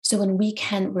So when we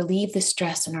can relieve the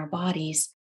stress in our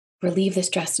bodies, relieve the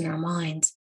stress in our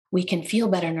minds, we can feel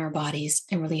better in our bodies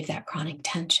and relieve that chronic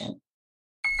tension.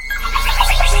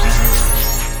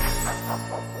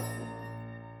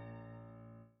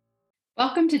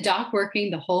 Welcome to Doc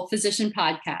Working, the Whole Physician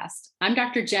Podcast. I'm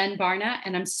Dr. Jen Barna,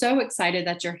 and I'm so excited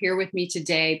that you're here with me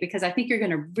today because I think you're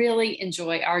going to really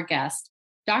enjoy our guest,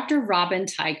 Dr. Robin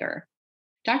Tiger.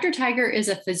 Dr. Tiger is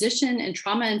a physician and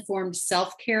trauma-informed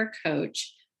self-care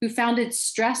coach who founded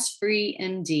Stress Free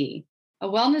MD, a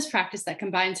wellness practice that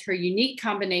combines her unique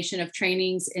combination of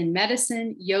trainings in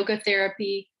medicine, yoga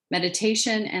therapy,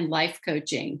 meditation, and life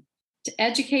coaching to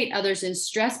educate others in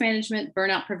stress management,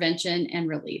 burnout prevention, and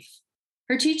relief.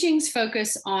 Her teachings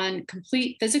focus on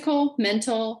complete physical,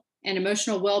 mental, and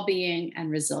emotional well-being and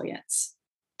resilience.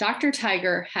 Dr.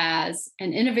 Tiger has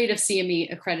an innovative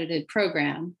CME accredited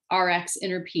program, RX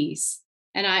Inner Peace,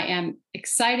 and I am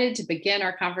excited to begin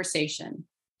our conversation.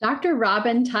 Dr.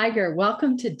 Robin Tiger,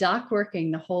 welcome to Doc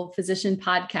Working, the Whole Physician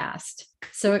Podcast.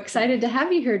 So excited to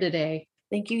have you here today.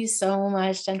 Thank you so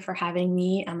much, Jen, for having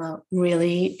me. I'm a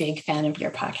really big fan of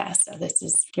your podcast, so this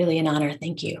is really an honor.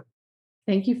 Thank you.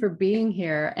 Thank you for being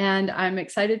here. And I'm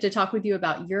excited to talk with you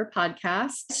about your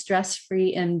podcast, Stress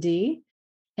Free MD,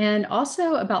 and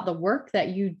also about the work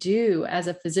that you do as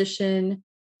a physician,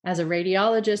 as a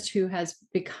radiologist who has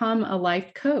become a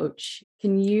life coach.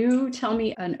 Can you tell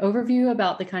me an overview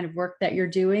about the kind of work that you're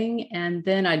doing? And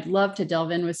then I'd love to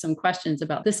delve in with some questions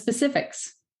about the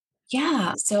specifics.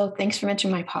 Yeah. So thanks for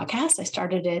mentioning my podcast. I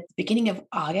started it at the beginning of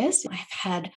August. I've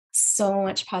had so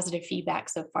much positive feedback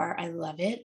so far. I love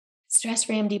it. Stress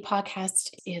Free MD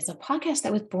podcast is a podcast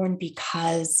that was born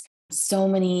because so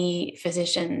many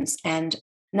physicians and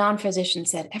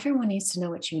non-physicians said, everyone needs to know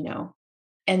what you know.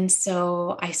 And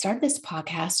so I started this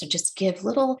podcast to just give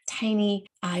little tiny,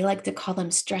 I like to call them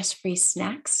stress-free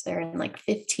snacks. They're in like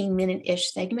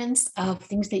 15-minute-ish segments of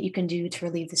things that you can do to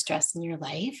relieve the stress in your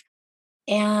life.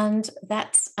 And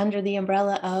that's under the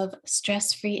umbrella of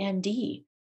Stress Free MD,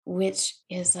 which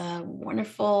is a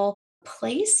wonderful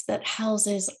place that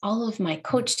houses all of my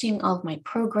coaching, all of my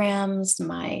programs,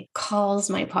 my calls,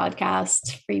 my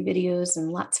podcasts, free videos,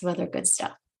 and lots of other good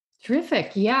stuff.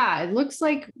 Terrific. Yeah, it looks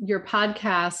like your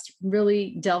podcast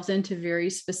really delves into very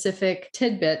specific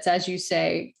tidbits, as you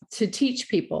say, to teach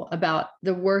people about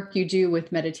the work you do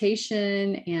with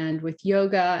meditation and with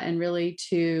yoga, and really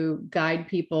to guide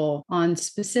people on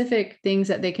specific things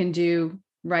that they can do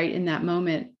right in that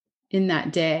moment, in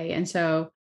that day. And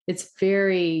so it's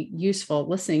very useful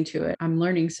listening to it. I'm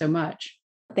learning so much.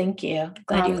 Thank you.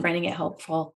 Glad you're finding it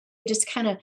helpful. Just kind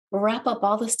of wrap up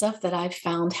all the stuff that I've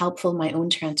found helpful in my own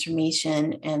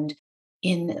transformation and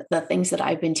in the things that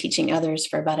I've been teaching others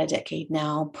for about a decade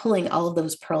now, pulling all of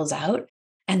those pearls out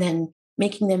and then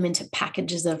making them into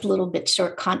packages of little bit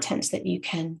short contents that you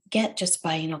can get just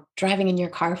by, driving in your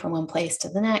car from one place to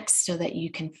the next so that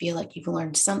you can feel like you've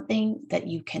learned something that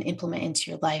you can implement into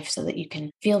your life so that you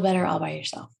can feel better all by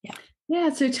yourself. Yeah.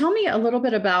 Yeah. So tell me a little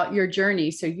bit about your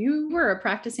journey. So you were a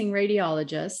practicing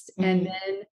radiologist, and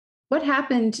then what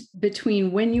happened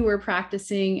between when you were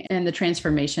practicing and the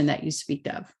transformation that you speak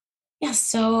of? Yeah,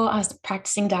 so I was a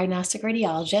practicing diagnostic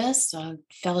radiologist,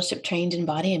 fellowship trained in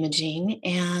body imaging.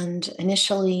 And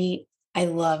initially, I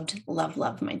loved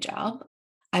my job.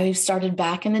 I started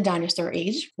back in the dinosaur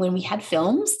age when we had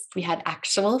films. We had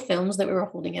actual films that we were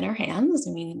holding in our hands.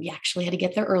 I mean, we actually had to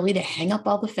get there early to hang up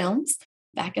all the films.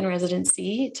 Back in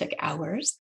residency, it took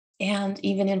hours. And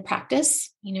even in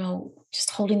practice, just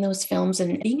holding those films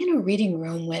and being in a reading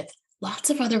room with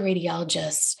lots of other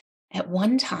radiologists at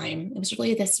one time, it was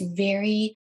really this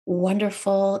very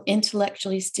wonderful,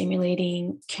 intellectually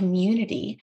stimulating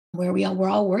community where we all were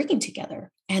all working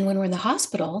together. And when we're in the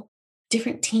hospital,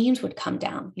 different teams would come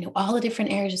down, all the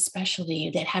different areas of specialty.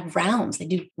 They'd have rounds. They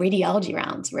do radiology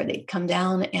rounds where they'd come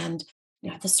down and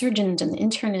the surgeons and the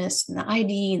internists and the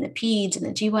ID and the peds and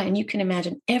the GY. And you can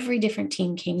imagine every different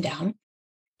team came down.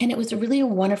 And it was a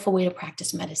wonderful way to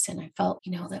practice medicine. I felt,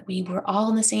 that we were all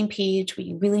on the same page.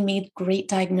 We really made great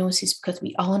diagnoses because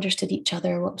we all understood each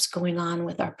other, what was going on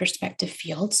with our respective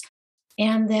fields.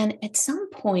 And then at some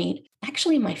point,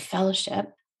 actually in my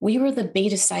fellowship, we were the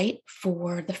beta site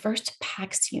for the first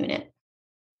PACS unit,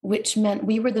 which meant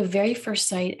we were the very first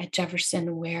site at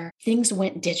Jefferson where things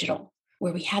went digital,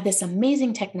 where we had this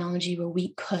amazing technology where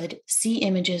we could see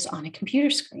images on a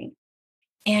computer screen.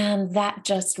 And that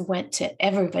just went to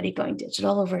everybody going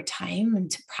digital over time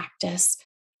and to practice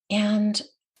and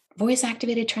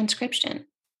voice-activated transcription.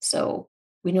 So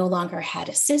we no longer had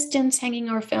assistants hanging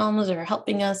our films or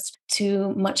helping us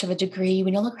to much of a degree.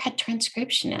 We no longer had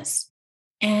transcriptionists.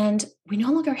 And we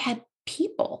no longer had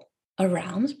people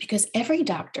around because every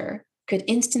doctor could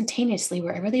instantaneously,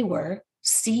 wherever they were,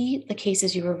 see the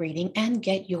cases you were reading and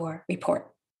get your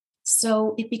report.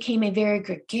 So it became a very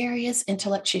gregarious,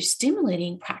 intellectually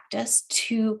stimulating practice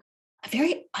to a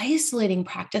very isolating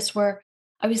practice where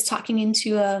I was talking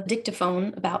into a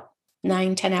dictaphone about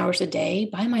 9, 10 hours a day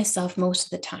by myself most of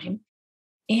the time.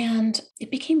 And it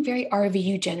became very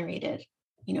RVU generated,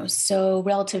 so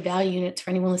relative value units for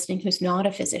anyone listening who's not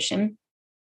a physician,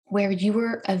 where you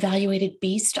were evaluated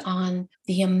based on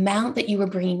the amount that you were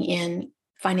bringing in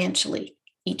financially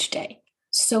each day.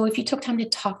 So if you took time to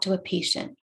talk to a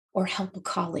patient or help a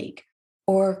colleague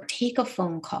or take a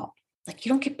phone call, like you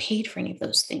don't get paid for any of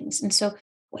those things. And so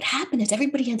what happened is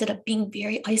everybody ended up being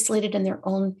very isolated in their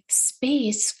own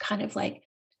space, kind of like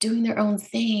doing their own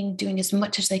thing, doing as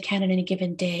much as they can in any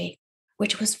given day,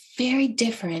 which was very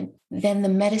different than the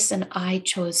medicine I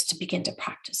chose to begin to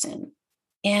practice in.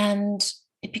 And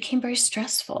it became very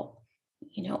stressful.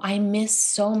 I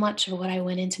missed so much of what I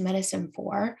went into medicine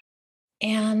for.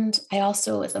 And I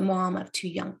also, as a mom of 2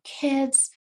 young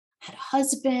kids, had a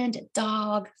husband, a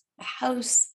dog, a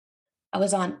house. I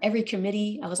was on every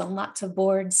committee. I was on lots of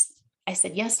boards. I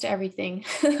said yes to everything,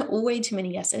 way too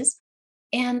many yeses.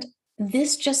 And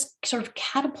this just sort of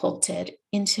catapulted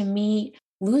into me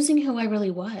losing who I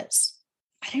really was.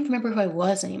 I didn't remember who I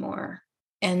was anymore.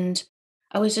 And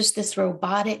I was just this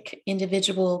robotic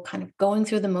individual kind of going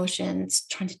through the motions,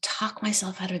 trying to talk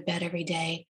myself out of bed every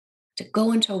day, to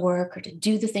go into work or to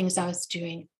do the things I was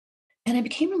doing. And I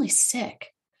became really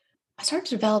sick. I started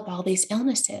to develop all these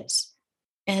illnesses.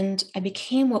 And I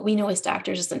became what we know as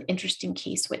doctors is an interesting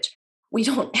case, which we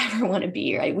don't ever want to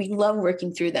be, right? We love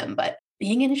working through them, but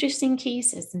being an interesting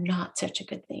case is not such a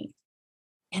good thing.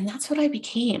 And that's what I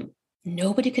became.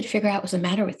 Nobody could figure out what was the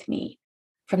matter with me.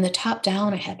 From the top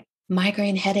down, I had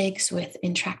migraine headaches with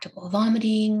intractable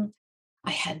vomiting.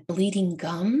 I had bleeding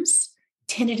gums,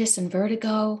 tinnitus and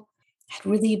vertigo. I had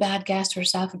really bad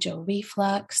gastroesophageal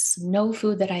reflux. No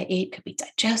food that I ate could be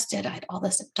digested. I had all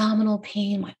this abdominal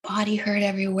pain. My body hurt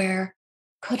everywhere.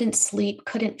 Couldn't sleep,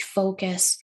 couldn't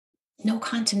focus, no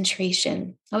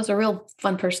concentration. I was a real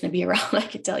fun person to be around, I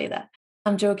could tell you that.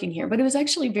 I'm joking here, but it was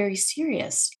actually very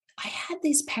serious. I had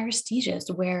these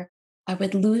paresthesias where I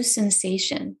would lose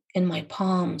sensation in my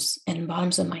palms and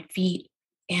bottoms of my feet.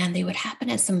 And they would happen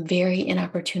at some very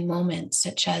inopportune moments,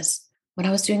 such as when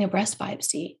I was doing a breast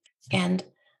biopsy. And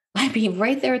I'd be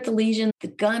right there at the lesion. The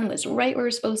gun was right where it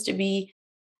was supposed to be.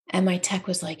 And my tech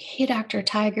was like, "Hey, Dr.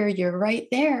 Tiger, you're right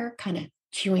there," kind of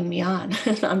cueing me on.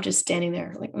 And I'm just standing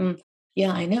there like,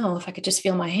 yeah, I know. If I could just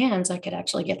feel my hands, I could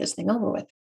actually get this thing over with.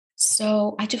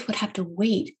 So I just would have to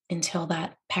wait until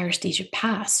that paresthesia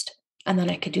passed. And then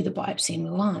I could do the biopsy and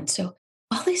move on. So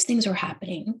all these things were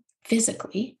happening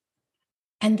physically.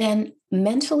 And then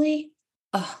mentally,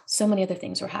 so many other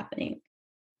things were happening.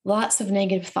 Lots of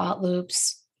negative thought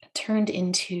loops turned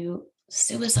into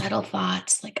suicidal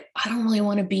thoughts like, I don't really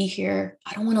want to be here.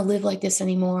 I don't want to live like this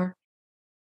anymore.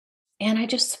 And I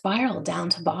just spiraled down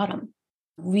to bottom.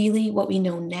 Really, what we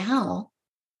know now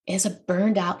is a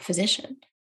burned out physician,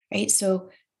 right? So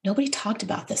nobody talked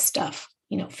about this stuff,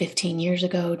 15 years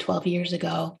ago, 12 years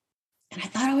ago. And I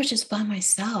thought I was just by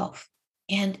myself.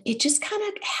 And it just kind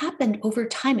of happened over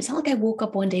time. It's not like I woke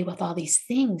up one day with all these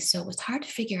things. So it was hard to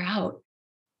figure out.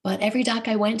 But every doc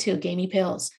I went to gave me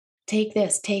pills. Take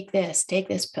this, take this, take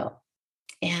this pill.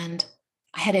 And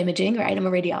I had imaging, right? I'm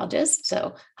a radiologist.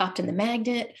 So hopped in the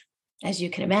magnet. As you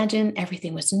can imagine,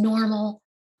 everything was normal.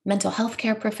 Mental health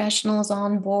care professionals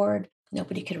on board.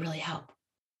 Nobody could really help.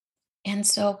 And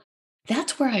so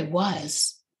that's where I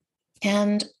was.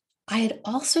 And I had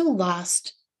also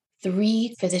lost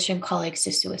 3 physician colleagues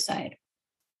to suicide.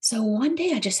 So one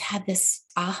day I just had this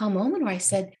aha moment where I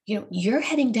said, you're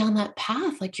heading down that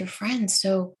path like your friends.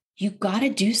 So you got to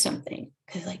do something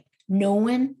because no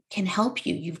one can help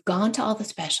you. You've gone to all the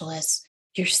specialists.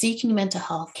 You're seeking mental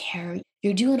health care.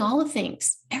 You're doing all the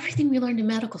things, everything we learned in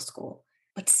medical school,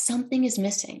 but something is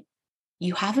missing.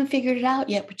 You haven't figured it out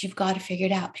yet, but you've got to figure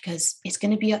it out because it's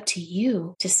going to be up to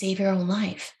you to save your own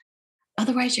life.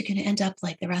 Otherwise, you're going to end up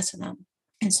like the rest of them.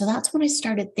 And so that's when I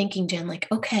started thinking, Jen,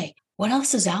 okay, what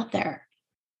else is out there?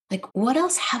 What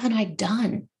else haven't I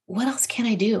done? What else can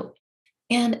I do?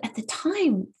 And at the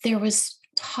time, there was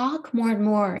talk more and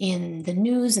more in the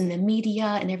news and the media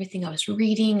and everything I was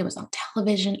reading. It was on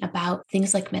television about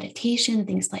things like meditation,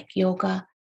 things like yoga.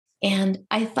 And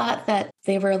I thought that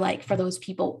they were for those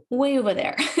people way over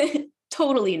there.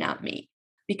 Totally not me,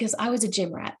 because I was a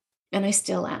gym rat and I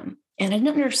still am. And I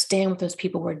didn't understand what those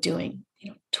people were doing,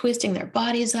 twisting their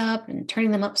bodies up and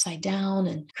turning them upside down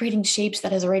and creating shapes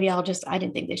that as a radiologist, I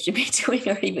didn't think they should be doing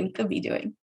or even could be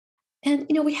doing. And,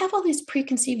 we have all these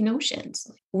preconceived notions,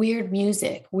 like weird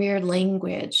music, weird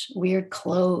language, weird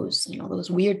clothes,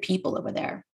 those weird people over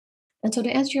there. And so to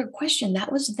answer your question,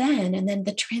 that was then. And then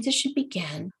the transition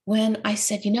began when I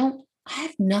said, I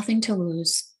have nothing to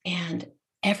lose and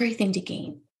everything to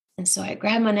gain. And so I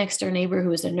grabbed my next door neighbor who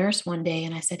was a nurse one day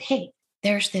and I said, hey,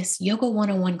 there's this yoga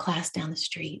 101 class down the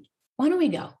street. Why don't we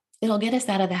go? It'll get us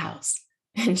out of the house.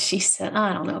 And she said,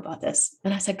 I don't know about this.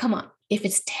 And I said, come on, if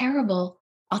it's terrible,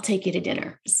 I'll take you to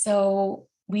dinner. So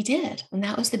we did. And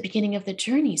that was the beginning of the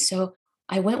journey. So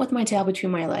I went with my tail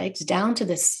between my legs down to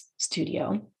this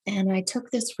studio and I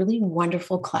took this really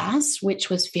wonderful class, which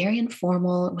was very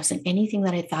informal. It wasn't anything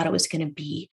that I thought it was going to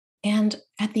be. And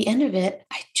at the end of it,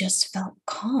 I just felt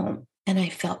calm and I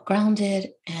felt grounded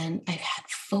and I've had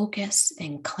focus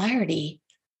and clarity.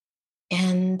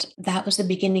 And that was the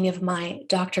beginning of my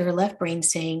doctor left brain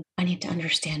saying, I need to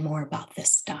understand more about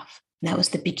this stuff. And that was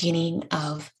the beginning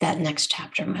of that next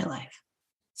chapter in my life.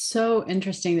 So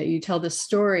interesting that you tell this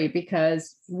story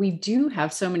because we do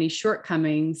have so many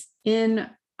shortcomings in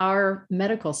our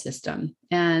medical system.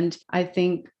 And I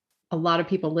think a lot of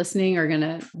people listening are going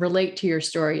to relate to your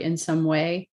story in some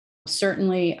way.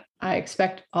 Certainly, I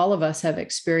expect all of us have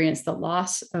experienced the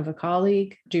loss of a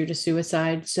colleague due to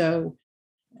suicide. So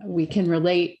we can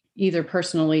relate either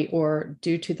personally or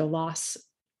due to the loss.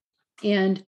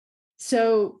 And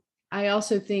so I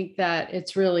also think that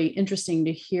it's really interesting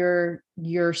to hear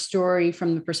your story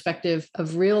from the perspective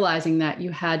of realizing that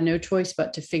you had no choice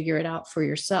but to figure it out for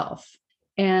yourself.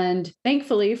 And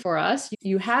thankfully for us,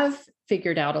 you have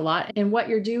figured out a lot. And what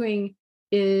you're doing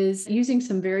is using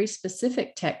some very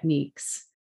specific techniques.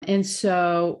 And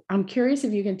so I'm curious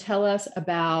if you can tell us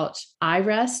about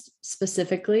iRest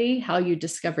specifically, how you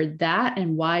discovered that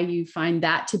and why you find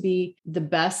that to be the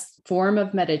best form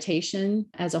of meditation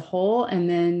as a whole. And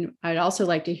then I'd also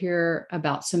like to hear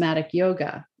about somatic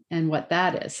yoga and what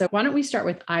that is. So why don't we start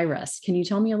with iRest? Can you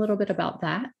tell me a little bit about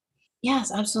that?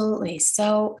 Yes, absolutely.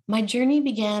 So my journey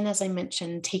began, as I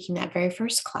mentioned, taking that very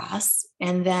first class.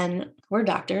 And then we're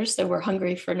doctors, so we're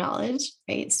hungry for knowledge,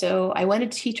 right? So I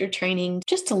went to teacher training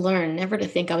just to learn, never to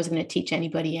think I was going to teach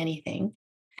anybody anything.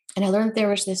 And I learned there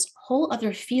was this whole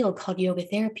other field called yoga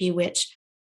therapy, which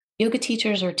yoga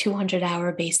teachers are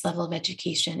 200-hour base level of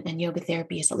education, and yoga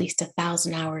therapy is at least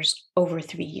 1,000 hours over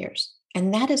 3 years.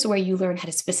 And that is where you learn how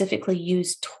to specifically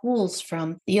use tools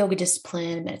from the yoga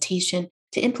discipline, meditation,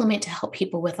 to implement to help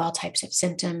people with all types of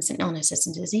symptoms and illnesses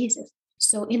and diseases.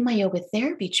 So in my yoga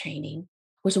therapy training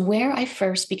was where I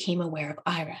first became aware of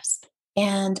iRest.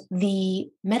 And the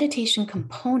meditation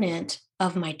component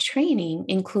of my training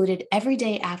included every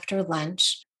day after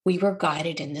lunch, we were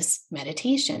guided in this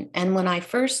meditation. And when I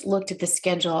first looked at the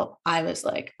schedule, I was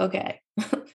like, okay,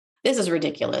 this is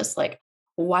ridiculous. Like,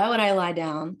 why would I lie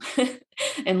down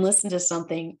and listen to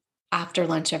something after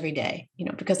lunch every day?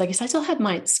 Because like I said, I still had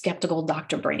my skeptical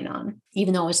doctor brain on,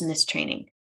 even though I was in this training.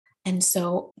 And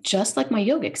so just like my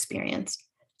yoga experience,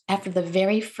 after the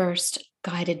very first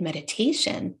guided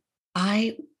meditation,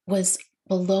 I was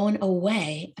blown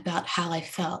away about how I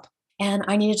felt. And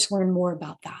I needed to learn more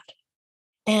about that.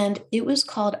 And it was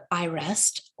called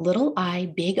iRest, little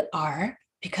I, big R,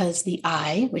 because the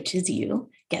I, which is you,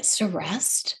 gets to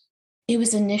rest. It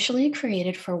was initially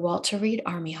created for Walter Reed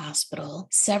Army Hospital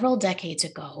several decades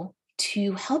ago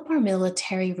to help our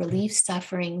military relieve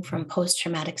suffering from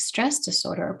post-traumatic stress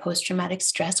disorder or post-traumatic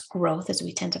stress growth, as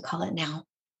we tend to call it now.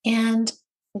 And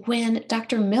when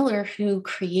Dr. Miller, who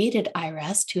created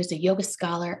iRest, who is a yoga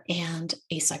scholar and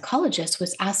a psychologist,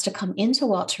 was asked to come into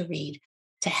Walter Reed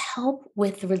to help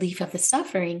with the relief of the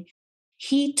suffering,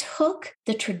 he took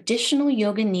the traditional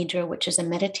yoga nidra, which is a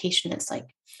meditation that's like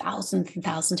thousands and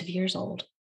thousands of years old,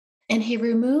 and he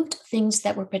removed things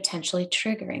that were potentially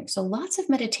triggering. So lots of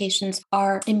meditations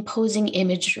are imposing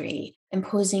imagery,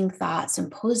 imposing thoughts,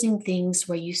 imposing things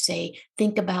where you say,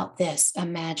 think about this,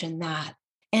 imagine that.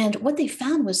 And what they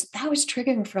found was that was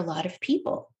triggering for a lot of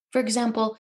people. For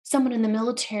example, someone in the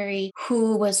military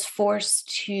who was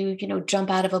forced to, jump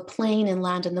out of a plane and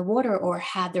land in the water or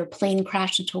had their plane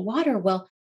crash into water. Well,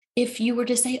 if you were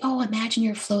to say, oh, imagine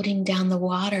you're floating down the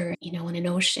water, in an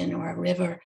ocean or a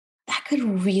river, that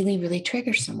could really, really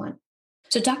trigger someone.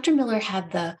 So Dr. Miller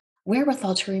had the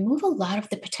wherewithal to remove a lot of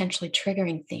the potentially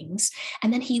triggering things.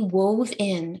 And then he wove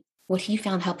in what he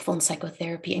found helpful in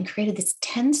psychotherapy and created this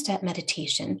 10-step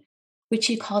meditation, which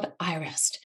he called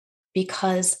iRest.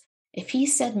 Because if he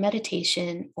said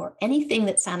meditation or anything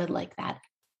that sounded like that,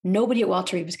 nobody at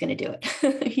Walter Reed was going to do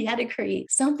it. He had to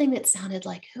create something that sounded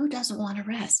like, who doesn't want to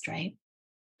rest, right?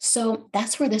 So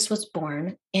that's where this was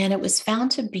born. And it was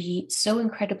found to be so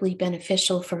incredibly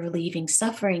beneficial for relieving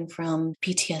suffering from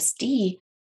PTSD,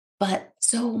 but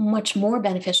so much more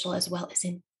beneficial as well as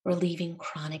in relieving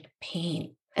chronic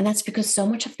pain. And that's because so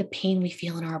much of the pain we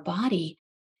feel in our body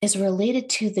is related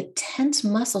to the tense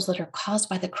muscles that are caused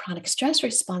by the chronic stress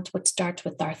response, which starts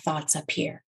with our thoughts up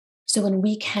here. So when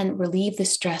we can relieve the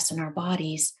stress in our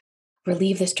bodies,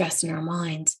 relieve the stress in our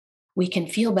minds, we can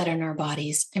feel better in our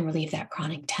bodies and relieve that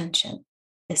chronic tension.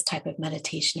 This type of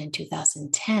meditation in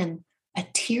 2010, a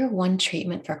tier 1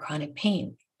 treatment for chronic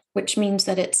pain, which means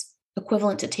that it's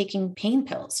equivalent to taking pain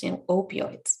pills,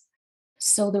 opioids.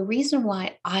 So the reason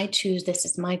why I choose this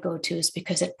as my go-to is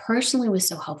because it personally was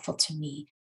so helpful to me.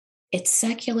 It's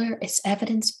secular, it's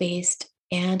evidence-based,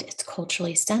 and it's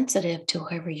culturally sensitive to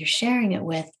whoever you're sharing it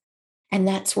with. And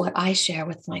that's what I share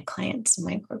with my clients,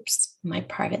 my groups, my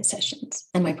private sessions,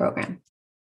 and my program.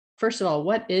 First of all,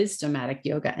 what is somatic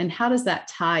yoga and how does that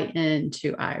tie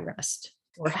into iRest?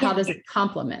 Or how does it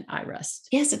complement iRest?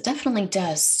 Yes, it definitely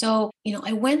does. So,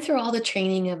 I went through all the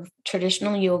training of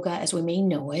traditional yoga as we may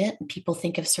know it. And people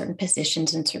think of certain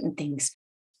positions and certain things.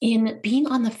 In being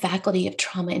on the faculty of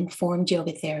trauma-informed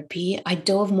yoga therapy, I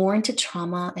dove more into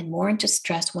trauma and more into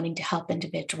stress, wanting to help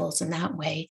individuals in that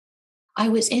way. I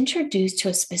was introduced to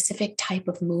a specific type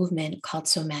of movement called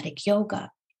somatic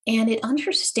yoga. And it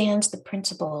understands the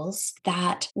principles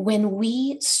that when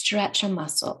we stretch a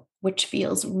muscle, which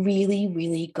feels really,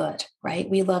 really good, right?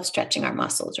 We love stretching our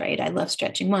muscles, right? I love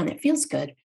stretching mine. It feels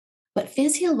good. But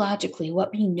physiologically,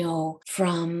 what we know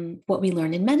from what we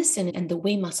learn in medicine and the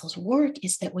way muscles work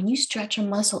is that when you stretch a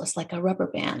muscle, it's like a rubber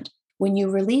band. When you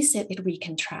release it, it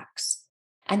recontracts.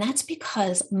 And that's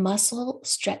because muscle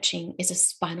stretching is a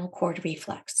spinal cord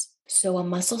reflex. So a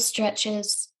muscle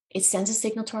stretches, it sends a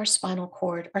signal to our spinal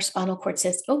cord. Our spinal cord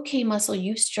says, okay, muscle,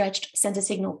 you've stretched, sends a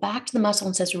signal back to the muscle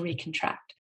and says, recontract.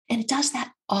 And it does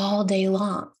that all day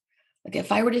long. Like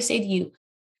if I were to say to you,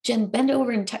 Jen, bend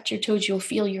over and touch your toes, you'll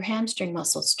feel your hamstring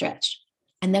muscles stretch.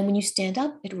 And then when you stand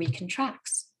up, it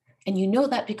recontracts. And you know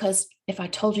that because if I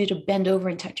told you to bend over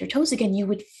and touch your toes again, you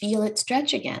would feel it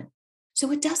stretch again.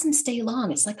 So it doesn't stay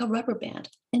long. It's like a rubber band.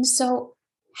 And so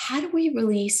how do we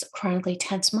release chronically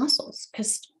tense muscles?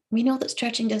 Because we know that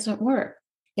stretching doesn't work.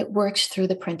 It works through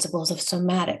the principles of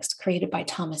somatics created by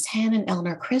Thomas Hann and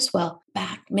Eleanor Criswell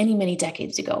back many, many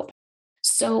decades ago.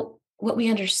 So what we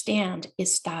understand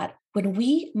is that when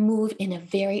we move in a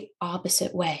very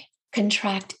opposite way,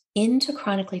 contract into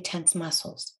chronically tense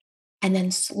muscles, and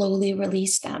then slowly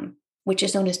release them, which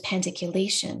is known as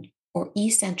pandiculation or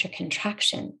eccentric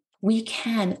contraction, we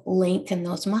can lengthen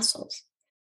those muscles.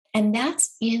 And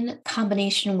that's in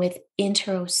combination with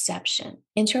interoception.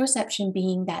 Interoception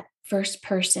being that first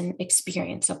person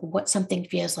experience of what something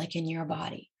feels like in your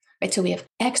body, right? So we have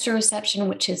exteroception,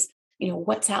 which is,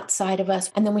 what's outside of us.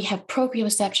 And then we have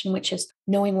proprioception, which is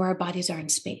knowing where our bodies are in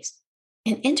space.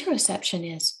 And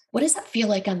interoception is, what does that feel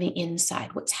like on the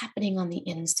inside? What's happening on the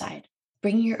inside?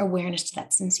 Bring your awareness to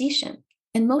that sensation.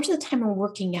 And most of the time we're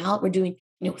working out, we're doing,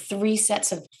 3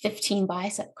 sets of 15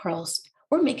 bicep curls.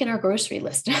 We're making our grocery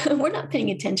list. We're not paying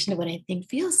attention to what anything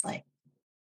feels like.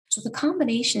 So the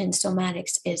combination in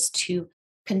somatics is to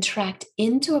contract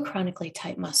into a chronically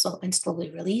tight muscle and slowly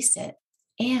release it,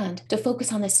 and to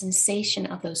focus on the sensation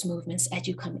of those movements as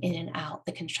you come in and out,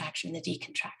 the contraction, the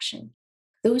decontraction.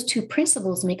 Those two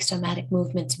principles make somatic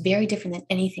movements very different than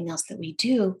anything else that we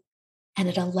do. And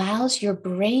it allows your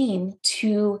brain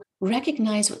to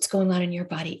recognize what's going on in your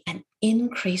body and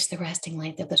increase the resting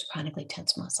length of those chronically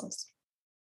tense muscles.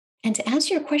 And to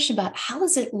answer your question about how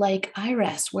is it like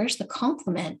iRest, where's the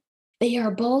complement? They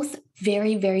are both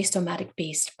very, very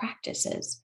somatic-based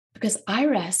practices because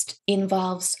iRest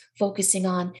involves focusing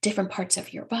on different parts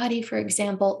of your body, for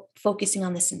example, focusing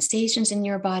on the sensations in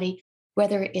your body,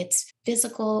 whether it's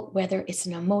physical, whether it's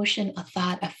an emotion, a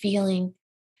thought, a feeling.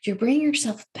 If you're bringing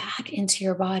yourself back into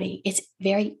your body, it's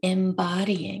very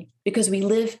embodying because we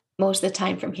live most of the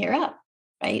time from here up,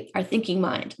 right? Our thinking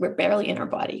mind, we're barely in our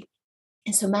body.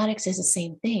 And somatics is the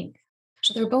same thing.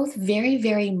 So they're both very,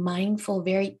 very mindful,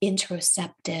 very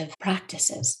interoceptive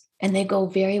practices, and they go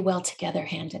very well together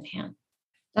hand in hand.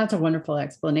 That's a wonderful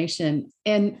explanation.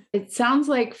 And it sounds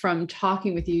like from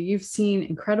talking with you, you've seen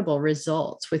incredible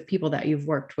results with people that you've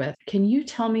worked with. Can you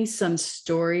tell me some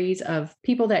stories of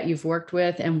people that you've worked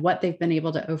with and what they've been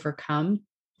able to overcome?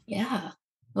 Yeah.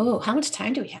 Oh, how much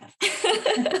time do we have?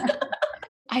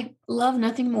 I love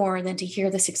nothing more than to hear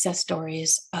the success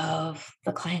stories of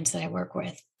the clients that I work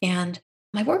with. And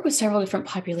I work with several different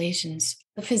populations.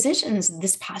 The physicians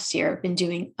this past year have been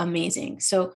doing amazing.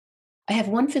 So I have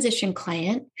one physician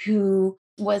client who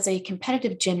was a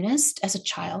competitive gymnast as a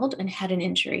child and had an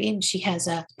injury, and she has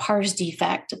a pars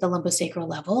defect at the lumbosacral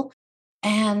level.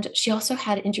 And she also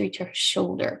had injury to her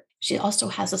shoulder. She also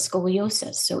has a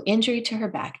scoliosis. So, injury to her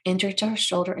back, injury to her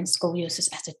shoulder, and scoliosis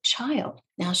as a child.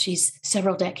 Now she's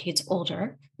several decades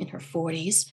older, in her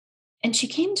 40s. And she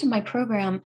came to my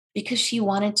program because she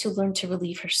wanted to learn to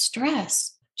relieve her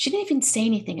stress. She didn't even say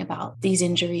anything about these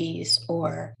injuries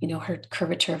or, her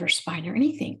curvature of her spine or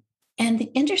anything. And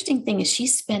the interesting thing is she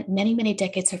spent many, many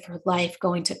decades of her life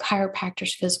going to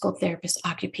chiropractors, physical therapists,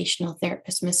 occupational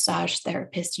therapists, massage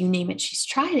therapists, you name it, she's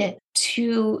tried it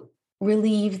to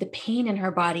relieve the pain in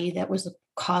her body that was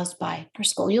caused by her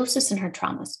scoliosis and her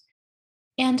traumas.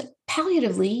 And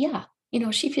palliatively, yeah,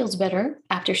 she feels better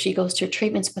after she goes to her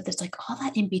treatments, but there's like all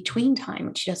that in between time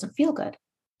when she doesn't feel good.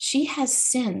 She has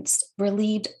since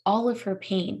relieved all of her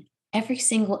pain, every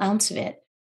single ounce of it,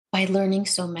 by learning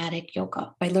somatic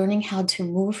yoga, by learning how to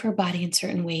move her body in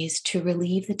certain ways to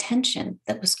relieve the tension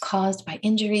that was caused by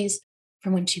injuries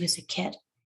from when she was a kid.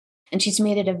 And she's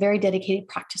made it a very dedicated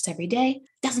practice every day.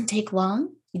 Doesn't take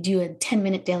long. You do a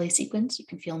 10-minute daily sequence, you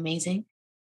can feel amazing.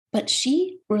 But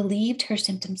she relieved her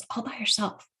symptoms all by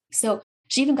herself. So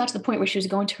she even got to the point where she was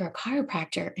going to her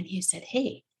chiropractor and he said,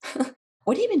 "Hey,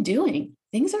 what have you been doing?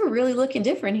 Things are really looking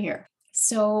different here."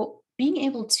 So being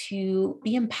able to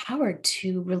be empowered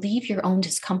to relieve your own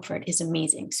discomfort is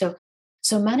amazing. So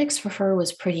somatics for her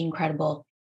was pretty incredible.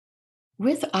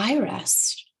 With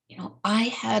iRest, I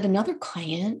had another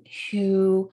client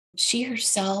who she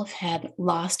herself had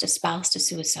lost a spouse to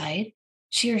suicide.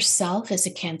 She herself is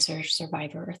a cancer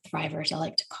survivor or thriver, as I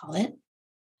like to call it.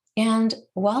 And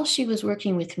while she was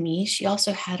working with me, she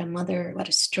also had a mother who had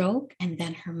a stroke, and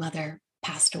then her mother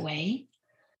passed away.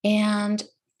 And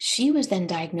she was then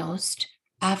diagnosed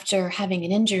after having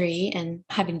an injury and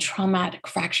having traumatic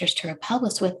fractures to her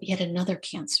pelvis with yet another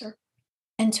cancer.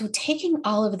 And so taking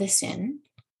all of this in,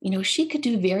 she could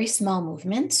do very small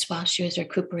movements while she was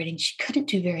recuperating. She couldn't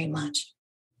do very much.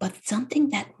 But something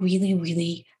that really,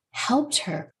 really helped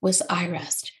her was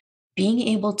iRest, being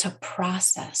able to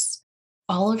process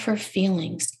all of her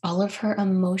feelings, all of her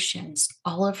emotions,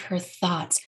 all of her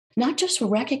thoughts, not just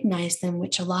recognize them,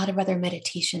 which a lot of other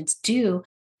meditations do.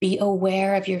 Be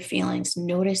aware of your feelings,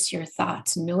 notice your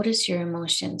thoughts, notice your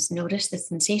emotions, notice the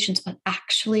sensations, but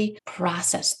actually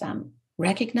process them,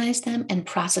 recognize them and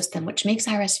process them, which makes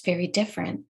iRest very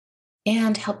different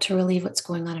and help to relieve what's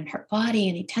going on in her body,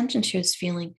 any tension she was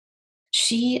feeling.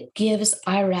 She gives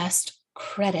iRest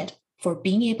credit for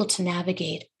being able to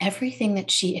navigate everything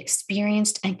that she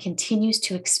experienced and continues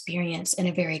to experience in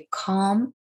a very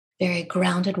calm, very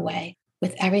grounded way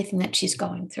with everything that she's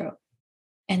going through.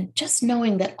 And just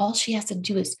knowing that all she has to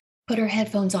do is put her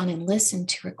headphones on and listen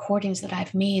to recordings that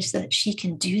I've made so that she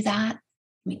can do that. I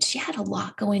mean, she had a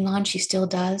lot going on. She still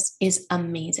does, is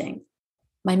amazing.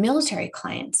 My military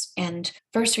clients and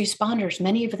first responders,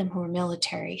 many of them who are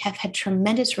military, have had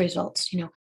tremendous results.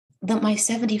 My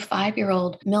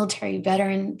 75-year-old military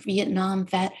veteran, Vietnam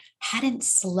vet, hadn't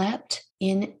slept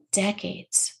in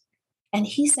decades. And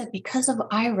he said because of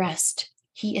iRest,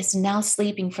 he is now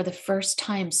sleeping for the first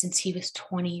time since he was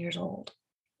 20 years old.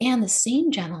 And the same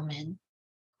gentleman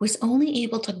was only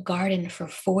able to garden for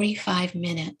 45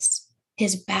 minutes.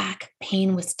 His back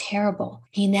pain was terrible.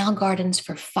 He now gardens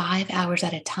for 5 hours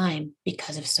at a time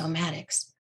because of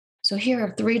somatics. So here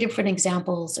are 3 different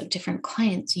examples of different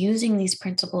clients using these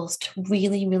principles to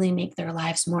really, really make their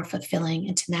lives more fulfilling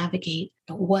and to navigate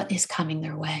what is coming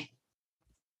their way.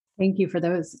 Thank you for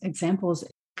those examples.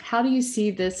 How do you see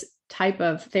this type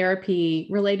of therapy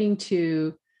relating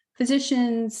to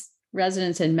physicians,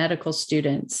 residents, and medical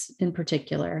students in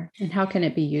particular? And how can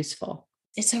it be useful?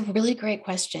 It's a really great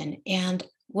question. And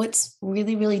what's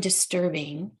really, really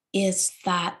disturbing is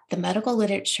that the medical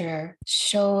literature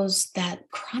shows that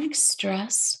chronic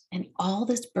stress and all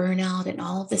this burnout and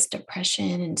all of this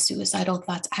depression and suicidal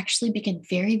thoughts actually begin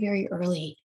very, very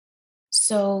early.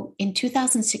 So in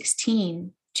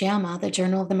 2016, JAMA, the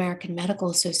Journal of the American Medical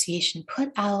Association,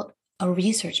 put out a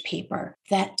research paper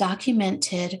that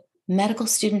documented medical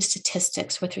student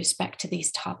statistics with respect to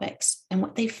these topics. And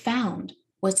what they found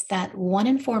was that 1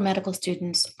 in 4 medical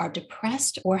students are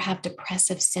depressed or have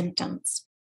depressive symptoms,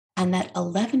 and that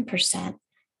 11%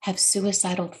 have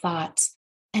suicidal thoughts,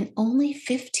 and only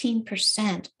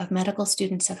 15% of medical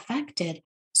students affected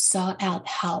sought out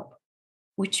help,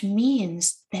 which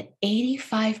means that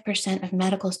 85% of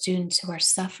medical students who are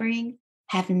suffering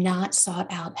have not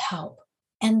sought out help.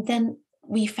 And then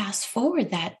we fast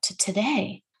forward that to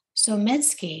today. So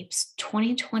Medscape's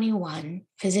 2021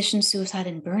 Physician Suicide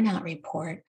and Burnout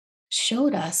Report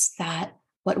showed us that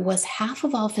what was half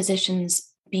of all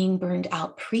physicians being burned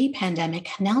out pre-pandemic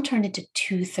have now turned into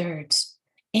 2/3.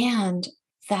 And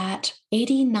that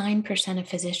 89% of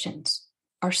physicians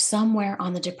are somewhere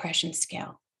on the depression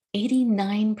scale.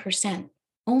 89%.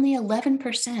 Only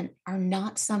 11% are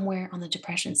not somewhere on the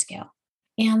depression scale.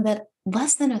 And that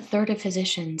less than a third of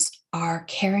physicians are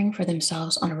caring for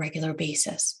themselves on a regular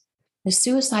basis. The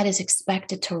suicide is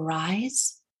expected to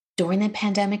rise during the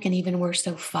pandemic and even worse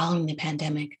so following the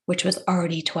pandemic, which was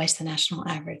already twice the national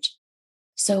average.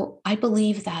 So I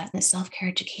believe that the self-care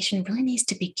education really needs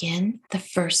to begin the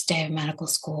first day of medical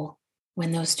school,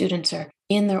 when those students are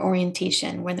in their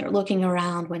orientation, when they're looking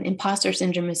around, when imposter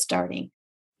syndrome is starting.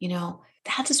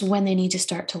 That is when they need to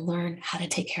start to learn how to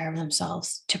take care of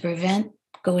themselves to prevent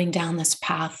going down this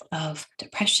path of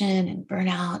depression and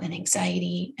burnout and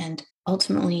anxiety and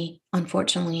ultimately,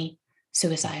 unfortunately,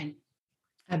 suicide.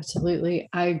 Absolutely.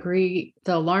 I agree.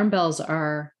 The alarm bells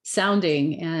are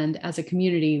sounding, and as a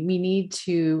community, we need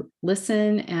to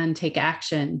listen and take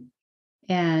action.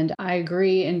 And I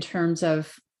agree in terms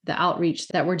of the outreach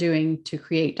that we're doing to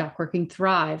create Doc Working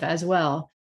Thrive as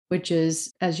well, which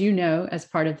is, as you know, as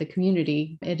part of the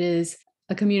community, it is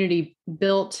a community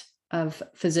built of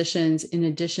physicians in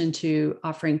addition to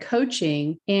offering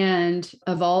coaching and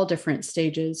of all different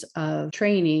stages of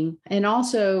training, and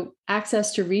also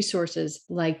access to resources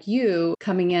like you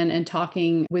coming in and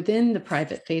talking within the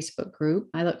private Facebook group.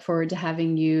 I look forward to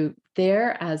having you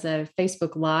there as a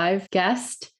Facebook Live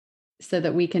guest so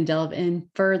that we can delve in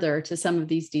further to some of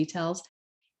these details.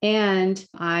 And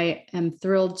I am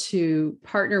thrilled to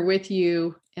partner with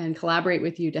you and collaborate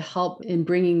with you to help in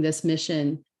bringing this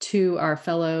mission to our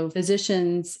fellow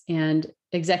physicians and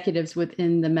executives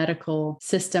within the medical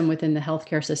system, within the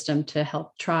healthcare system, to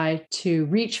help try to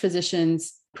reach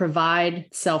physicians, provide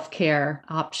self-care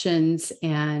options,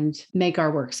 and make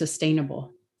our work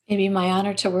sustainable. It'd be my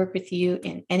honor to work with you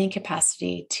in any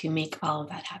capacity to make all of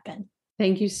that happen.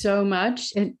 Thank you so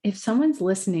much. And if someone's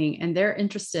listening and they're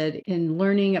interested in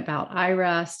learning about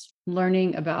iRest,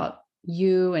 learning about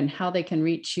you and how they can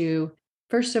reach you,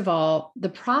 first of all, the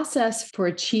process for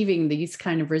achieving these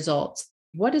kind of results,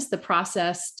 what is the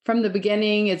process from the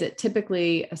beginning? Is it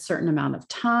typically a certain amount of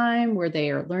time where they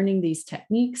are learning these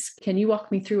techniques? Can you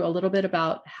walk me through a little bit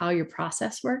about how your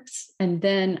process works? And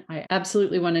then I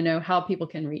absolutely want to know how people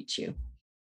can reach you.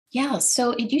 Yeah,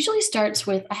 so it usually starts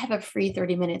with, I have a free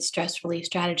 30-minute stress relief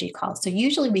strategy call. So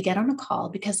usually we get on a call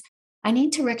because I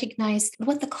need to recognize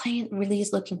what the client really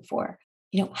is looking for.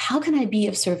 How can I be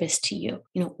of service to you?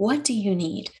 What do you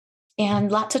need?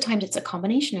 And lots of times it's a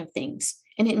combination of things.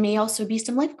 And it may also be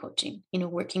some life coaching,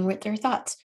 working with their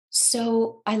thoughts.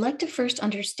 So I like to first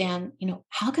understand,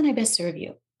 how can I best serve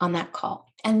you on that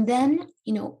call? And then,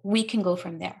 we can go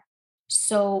from there.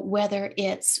 So whether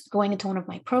it's going into one of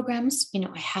my programs,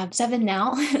 I have 7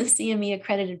 now, CME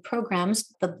accredited programs.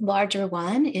 The larger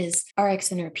one is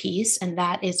RX Inner Peace, and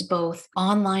that is both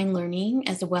online learning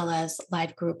as well as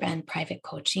live group and private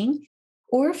coaching.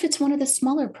 Or if it's one of the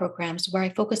smaller programs where I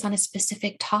focus on a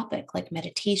specific topic like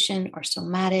meditation or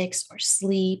somatics or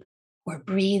sleep or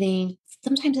breathing,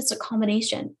 sometimes it's a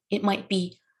combination. It might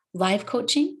be live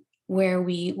coaching where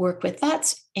we work with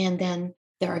thoughts, and then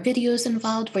there are videos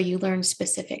involved where you learn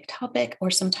specific topic, or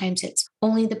sometimes it's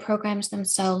only the programs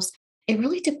themselves. It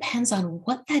really depends on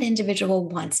what that individual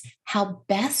wants, how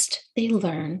best they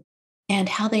learn, and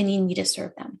how they need me to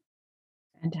serve them.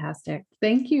 Fantastic.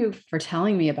 Thank you for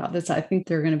telling me about this. I think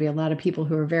there are going to be a lot of people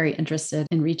who are very interested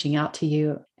in reaching out to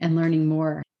you and learning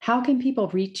more. How can people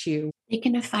reach you? They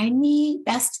can find me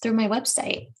best through my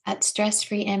website at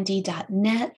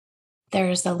stressfreemd.net.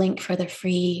 There's a link for the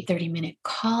free 30-minute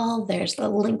call. There's a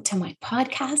link to my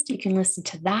podcast. You can listen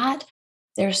to that.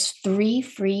 There's 3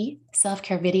 free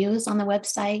self-care videos on the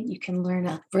website. You can learn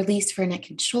a release for neck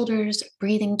and shoulders,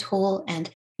 breathing tool, and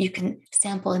you can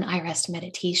sample an iRest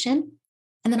meditation.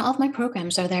 And then all of my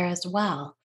programs are there as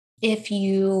well. If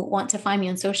you want to find me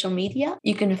on social media,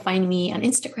 you can find me on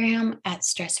Instagram at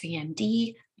StressFreeMD.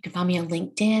 You can find me on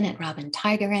LinkedIn at Robin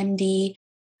Tiger MD.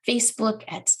 Facebook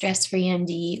at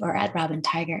StressFreeMD or at Robin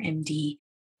Tiger MD.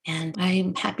 And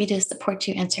I'm happy to support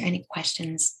you, answer any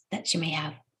questions that you may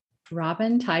have.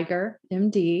 Robin Tiger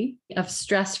MD of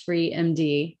Stress Free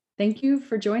MD. Thank you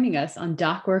for joining us on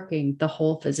Doc Working, the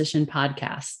Whole Physician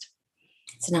podcast.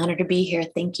 It's an honor to be here.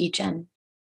 Thank you, Jen.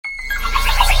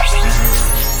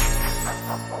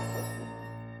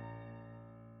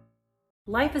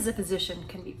 Life as a physician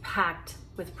can be packed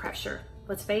with pressure.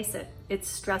 Let's face it, it's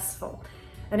stressful.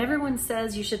 And everyone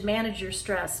says you should manage your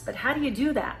stress, but how do you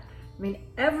do that? I mean,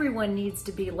 everyone needs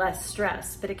to be less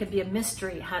stressed, but it can be a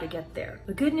mystery how to get there.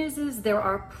 The good news is there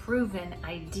are proven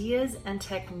ideas and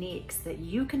techniques that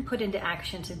you can put into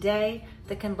action today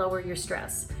that can lower your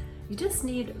stress. You just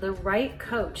need the right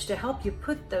coach to help you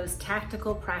put those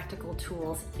tactical, practical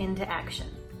tools into action.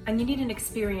 And you need an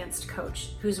experienced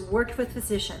coach who's worked with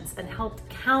physicians and helped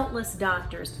countless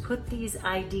doctors put these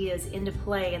ideas into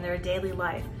play in their daily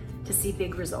life to see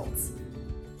big results.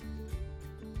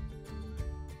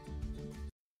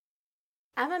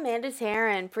 I'm Amanda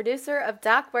Taryn, producer of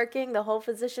Doc Working, the Whole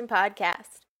Physician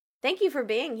Podcast. Thank you for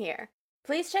being here.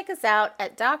 Please check us out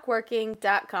at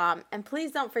docworking.com and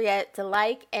please don't forget to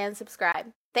like and subscribe.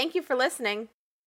 Thank you for listening.